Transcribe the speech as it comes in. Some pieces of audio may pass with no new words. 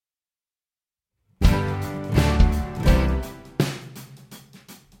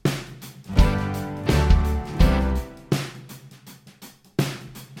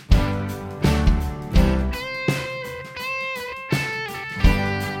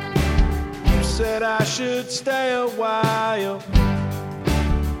said I should stay a while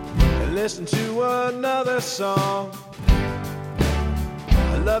and listen to another song.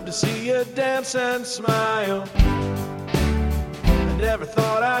 I love to see you dance and smile. I never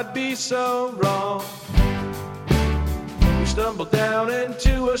thought I'd be so wrong. We stumbled down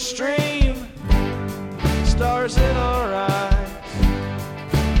into a stream, stars in our eyes,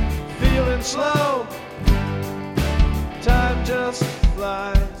 feeling slow, time just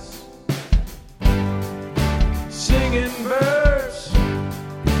flies. Singing birds,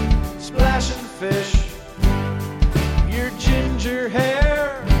 splashing fish, your ginger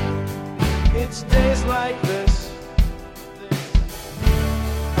hair, it's days like this.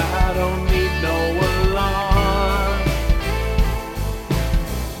 I don't need no alarm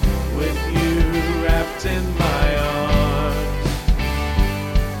with you wrapped in my arms.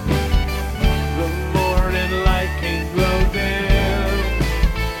 The morning light can glow dim,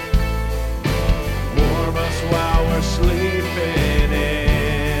 warm us while we're sleeping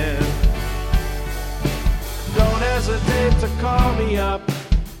in. Don't hesitate to call me up.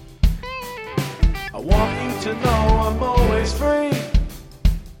 I want you to know I'm always free.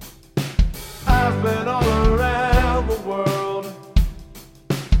 I've been all around the world.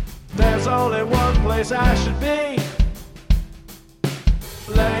 There's only one place I should be,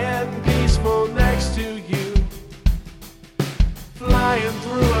 laying peaceful next to you, flying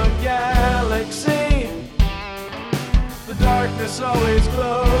through a galaxy. The darkness always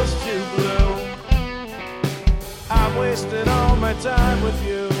glows too blue. I'm wasting all my time with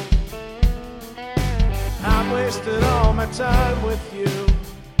you. I'm wasting all my time with you.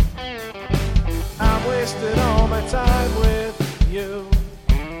 I'm wasting all my time with you.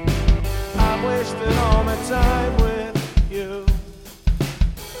 I'm wasting all my time with you.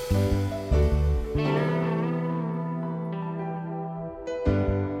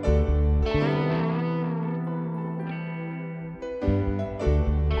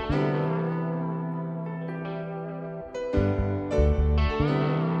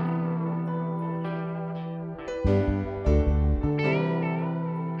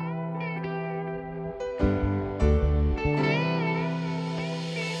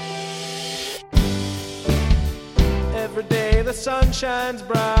 Every day the sun shines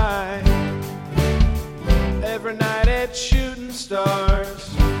bright, every night it's shooting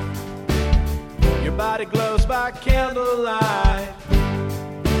stars. Your body glows by candlelight.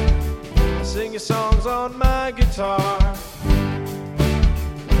 I sing your songs on my guitar.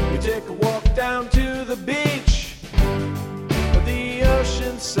 We take a walk down to the beach or the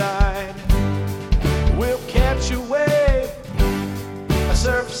ocean side. We'll catch a wave, a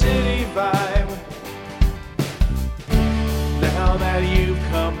surf city vibe. Now that you've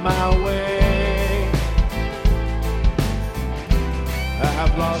come my way,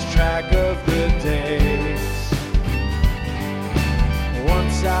 I've lost track of the days.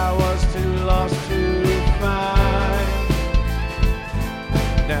 Once I was too lost to find.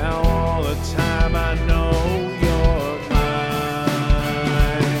 Now all the time I know you're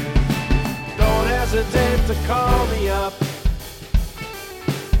mine. Don't hesitate to call me up.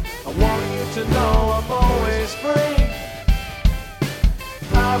 I want you to know I'm always free.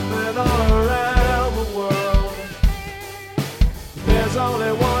 I've been all around the world. There's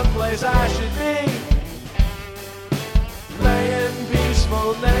only one place I should be, laying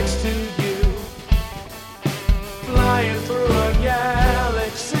peaceful next to you, flying through a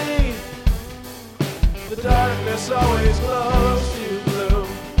galaxy. The darkness always glows too blue.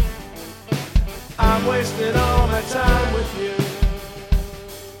 I'm wasting all my time with you.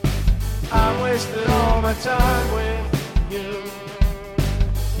 I'm wasting all my time with you.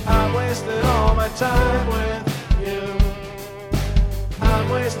 I'm wasting all my time with you. I'm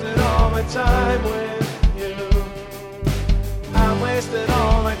wasting all my time with you. I'm wasting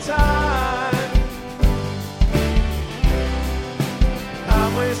all my time.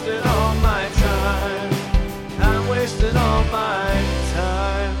 I'm wasting all my time. I'm wasting all my